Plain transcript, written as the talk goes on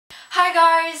Hi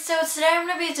guys, so today I'm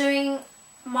going to be doing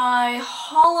my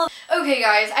haul of... Okay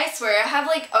guys, I swear I have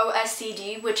like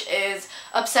OSCD, which is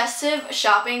Obsessive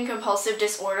Shopping Compulsive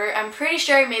Disorder. I'm pretty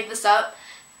sure I made this up,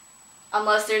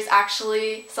 unless there's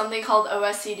actually something called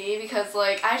OSCD, because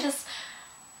like I just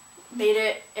made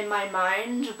it in my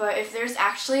mind. But if there's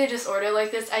actually a disorder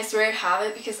like this, I swear I have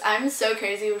it, because I'm so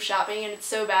crazy with shopping and it's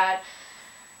so bad.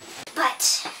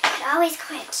 But you can always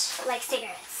quit, like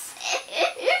cigarettes.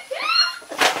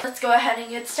 Let's go ahead and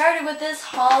get started with this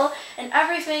haul, and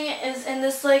everything is in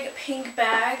this like pink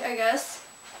bag, I guess.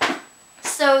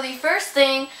 So the first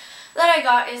thing that I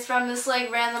got is from this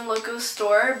like random local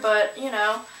store, but you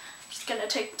know, I'm just gonna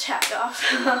take the tag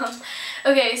off.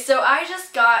 Okay, so I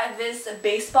just got this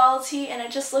baseball tee, and it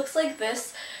just looks like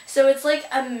this. So it's like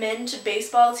a mint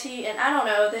baseball tee, and I don't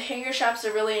know, the hanger straps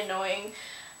are really annoying.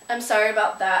 I'm sorry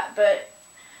about that, but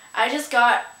I just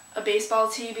got a baseball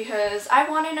tee because I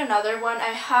wanted another one.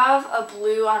 I have a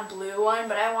blue on blue one,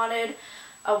 but I wanted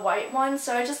a white one,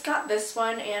 so I just got this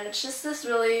one, and it's just this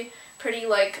really pretty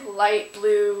like light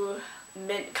blue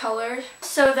mint color.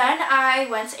 So then I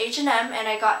went to H&M and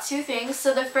I got two things.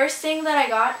 So the first thing that I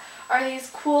got are these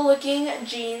cool looking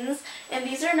jeans, and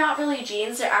these are not really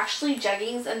jeans, they're actually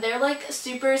jeggings, and they're like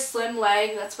super slim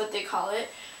leg, that's what they call it,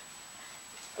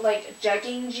 like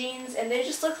jegging jeans, and they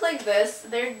just look like this.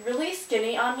 They're really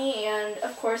skinny on me, and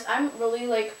of course I'm really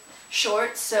like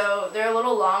short, so they're a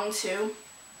little long too,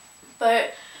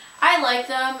 but I like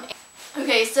them.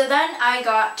 Okay, so then I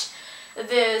got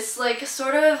this like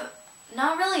sort of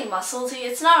not really muscle tee.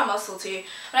 It's not a muscle tee,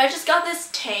 but I just got this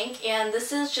tank, and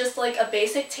this is just like a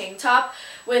basic tank top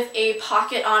with a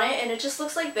pocket on it, and it just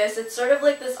looks like this. It's sort of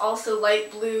like this also light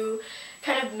blue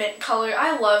kind of mint color.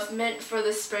 I love mint for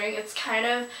the spring. It's kind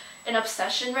of an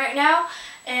obsession right now,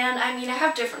 and I mean I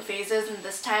have different phases, and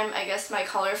this time I guess my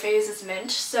color phase is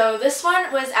mint. So this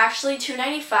one was actually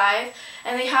 $2.95,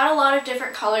 and they had a lot of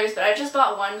different colors, but I just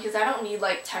bought one because I don't need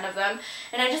like 10 of them,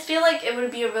 and I just feel like it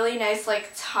would be a really nice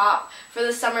like top for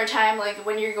the summertime, like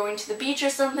when you're going to the beach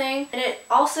or something. And it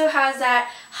also has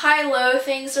that high-low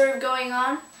thing sort of going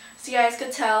on, so you guys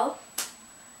could tell.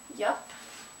 Yep.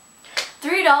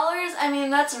 $3, I mean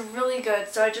that's really good,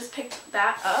 so I just picked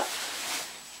that up.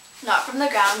 Not from the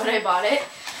ground, but I bought it.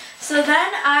 So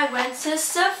then I went to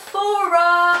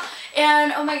Sephora,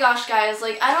 and oh my gosh guys,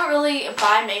 like I don't really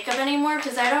buy makeup anymore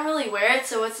because I don't really wear it,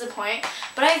 so what's the point?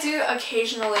 But I do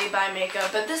occasionally buy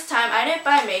makeup, but this time I didn't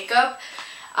buy makeup.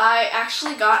 I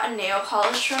actually got a nail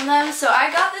polish from them. So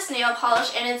I got this nail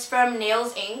polish, and it's from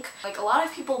Nails Inc. Like a lot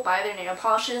of people buy their nail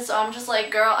polishes, so I'm just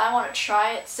like, girl, I want to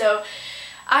try it. So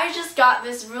I just got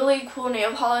this really cool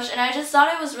nail polish, and I just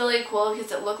thought it was really cool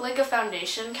because it looked like a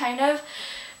foundation kind of,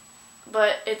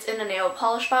 but it's in a nail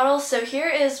polish bottle. So here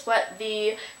is what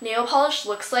the nail polish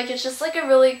looks like. It's just like a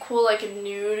really cool like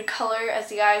nude color, as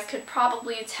you guys could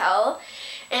probably tell,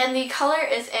 and the color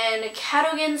is in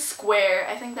Cadogan Square.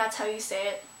 I think that's how you say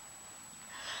it.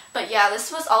 But yeah, this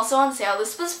was also on sale.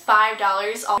 This was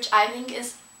 $5, which I think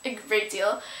is a great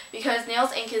deal, because Nails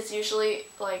Inc. is usually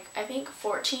like I think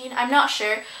 $14. I'm not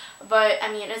sure, but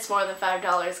I mean it's more than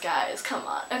 $5, guys. Come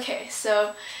on. Okay,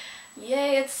 so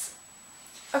yay, it's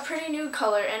a pretty nude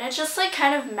color, and it just like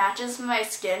kind of matches my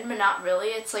skin, but not really.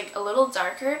 It's like a little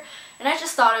darker, and I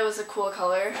just thought it was a cool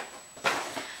color.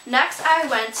 Next I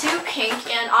went to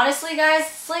Pink, and honestly guys,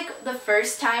 it's like the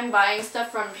first time buying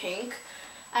stuff from Pink.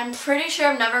 I'm pretty sure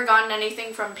I've never gotten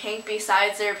anything from Pink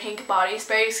besides their pink body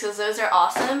sprays, because those are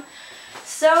awesome.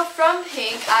 So from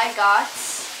Pink I got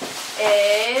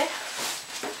a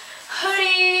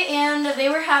hoodie, and they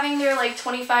were having their like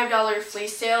 $25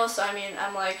 fleece sale, so I mean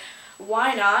I'm like,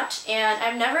 why not? And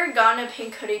I've never gotten a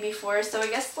pink hoodie before, so I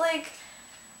guess like,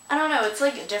 I don't know, it's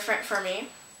like different for me.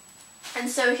 And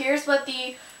so here's what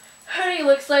the hoodie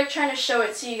looks like, trying to show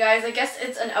it to you guys. I guess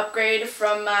it's an upgrade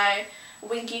from my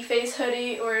winky face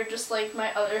hoodie, or just like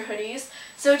my other hoodies.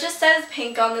 So it just says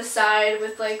Pink on the side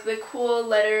with like the cool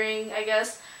lettering, I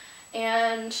guess,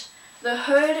 and the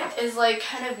hood is like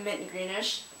kind of mint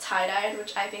greenish tie-dyed,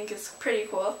 which I think is pretty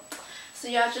cool. So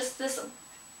yeah, just this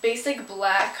basic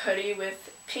black hoodie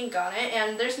with pink on it,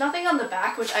 and there's nothing on the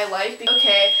back, which I like.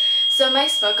 Okay, so my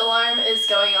smoke alarm is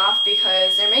going off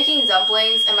because they're making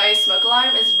dumplings, and my smoke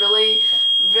alarm is really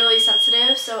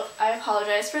sensitive, so I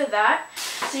apologize for that.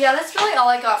 So yeah, that's really all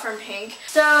I got from Pink.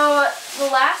 So the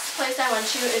last place I went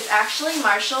to is actually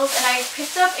Marshall's, and I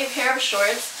picked up a pair of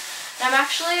shorts, and I'm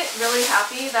actually really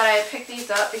happy that I picked these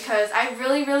up because I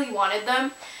really wanted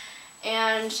them.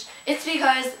 And it's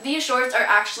because these shorts are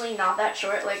actually not that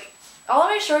short. Like, all of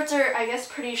my shorts are, I guess,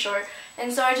 pretty short.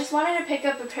 And so I just wanted to pick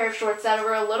up a pair of shorts that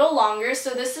were a little longer.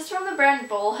 So this is from the brand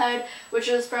Bullhead, which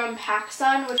is from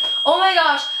PacSun. Oh my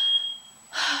gosh.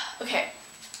 Okay.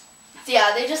 So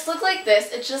yeah, they just look like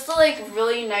this. It's just a, like,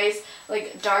 really nice,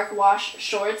 like, dark wash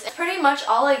shorts. It's pretty much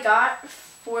all I got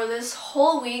for this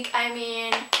whole week. I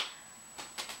mean,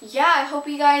 yeah, I hope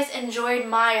you guys enjoyed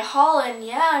my haul, and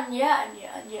yeah.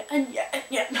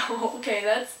 No, okay,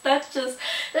 that's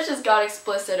just got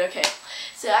explicit. Okay,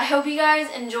 so I hope you guys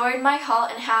enjoyed my haul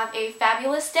and have a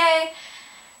fabulous day.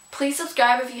 Please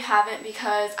subscribe if you haven't,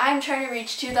 because I'm trying to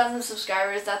reach 2,000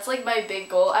 subscribers. That's like my big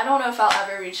goal. I don't know if I'll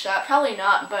ever reach that. Probably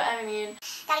not, but I mean,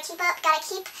 Gotta keep up. Gotta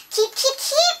keep it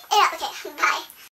up. Okay, bye.